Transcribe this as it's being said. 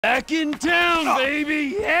Back in town,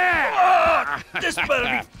 baby! Yeah! This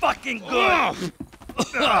better be fucking good!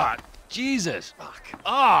 Jesus.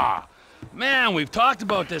 Man, we've talked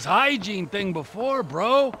about this hygiene thing before,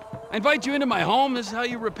 bro. I invite you into my home, this is how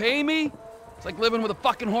you repay me? It's like living with a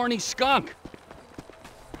fucking horny skunk.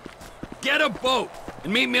 Get a boat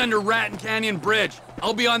and meet me under Raton Canyon Bridge.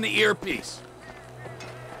 I'll be on the earpiece.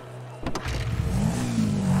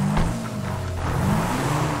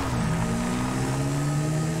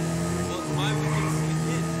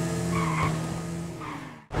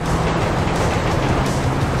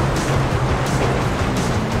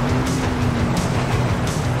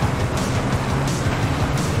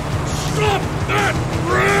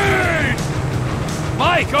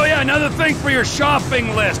 Oh yeah, another thing for your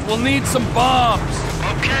shopping list. We'll need some bombs.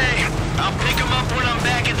 Okay, I'll pick them up when I'm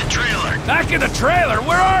back at the trailer. Back at the trailer?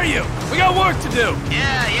 Where are you? We got work to do.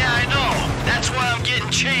 Yeah, I know. That's why I'm getting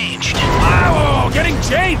changed. Wow, getting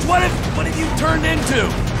changed? What have you turned into?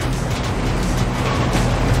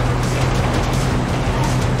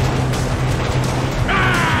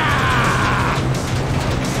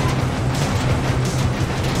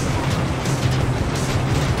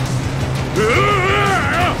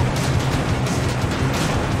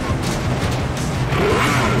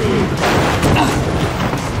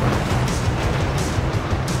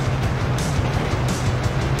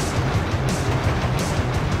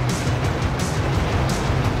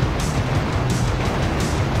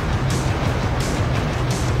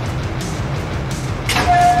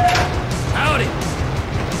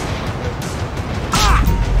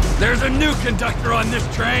 There's a new conductor on this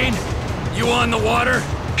train. You on the water?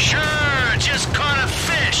 Sure, just caught a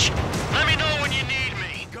fish. Let me know when you need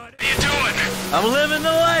me. What are you doing? I'm living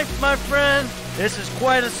the life, my friend. This is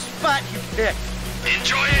quite a spot you picked.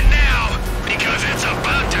 Enjoy it now, because it's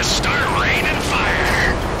about to start raining fire.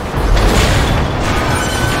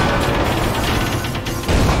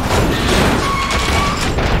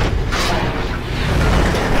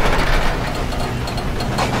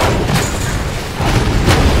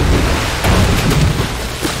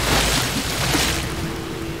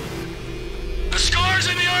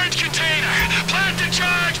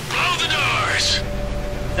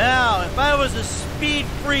 Now, if I was a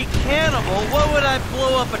speed-free cannibal, what would I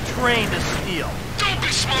blow up a train to steal? Don't be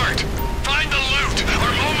smart! Find the loot!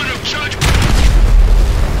 Our moment of judgment!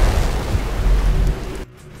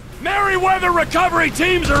 Merryweather recovery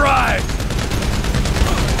teams arrived!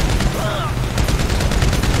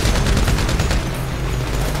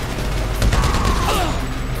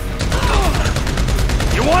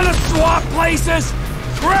 You wanna swap places?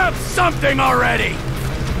 Grab something already!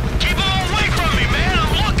 Keep them away from me, man!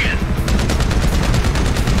 I'm looking!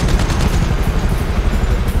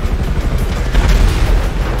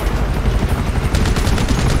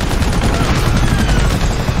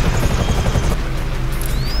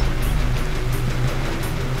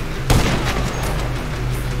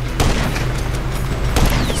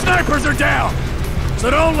 Snipers are down!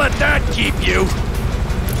 So don't let that keep you!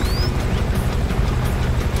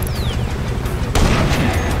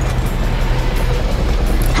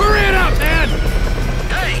 Hurry it up, man!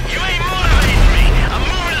 Hey, you ain't motivating me! I'm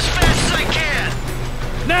moving as fast as I can!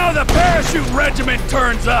 Now the parachute regiment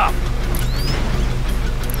turns up!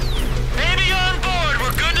 Baby on board,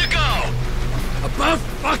 we're good to go! About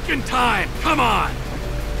fucking time! Come on!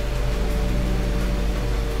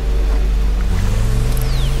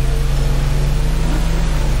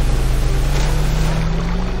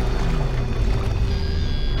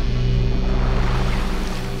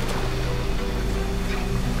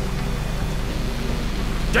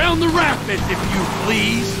 Down the rapids, if you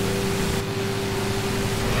please!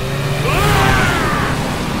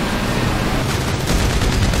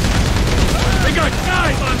 They got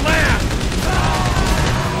guys on land!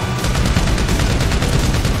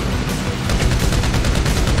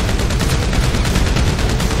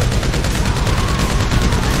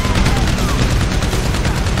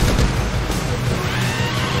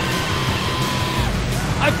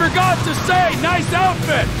 I forgot to say, nice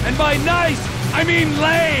outfit! And by nice, I mean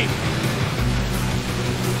lame!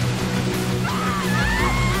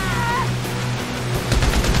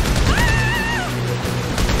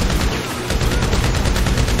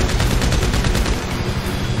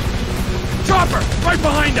 Chopper! Right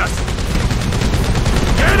behind us!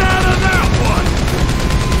 Get out of that one!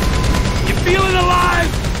 You feeling alive?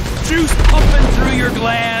 Juice pumping through your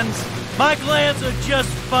glands? My glands are just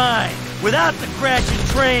fine, without the crashing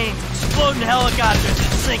trains, exploding helicopters,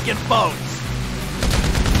 and sinking boats.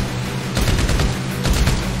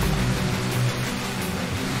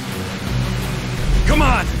 Come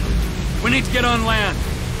on! We need to get on land.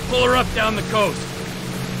 Pull her up down the coast.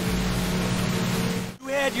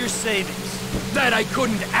 had your savings. That I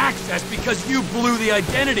couldn't access because you blew the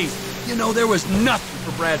identities. You know, there was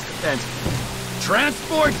nothing for Brad's defense.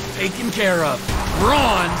 Transport, taken care of.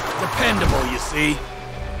 Bronze, dependable, you see.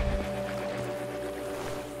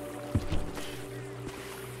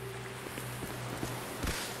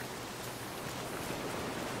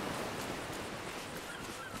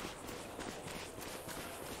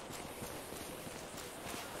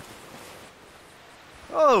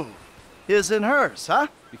 Oh, his and hers, huh?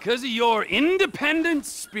 Because of your independent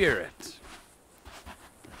spirit.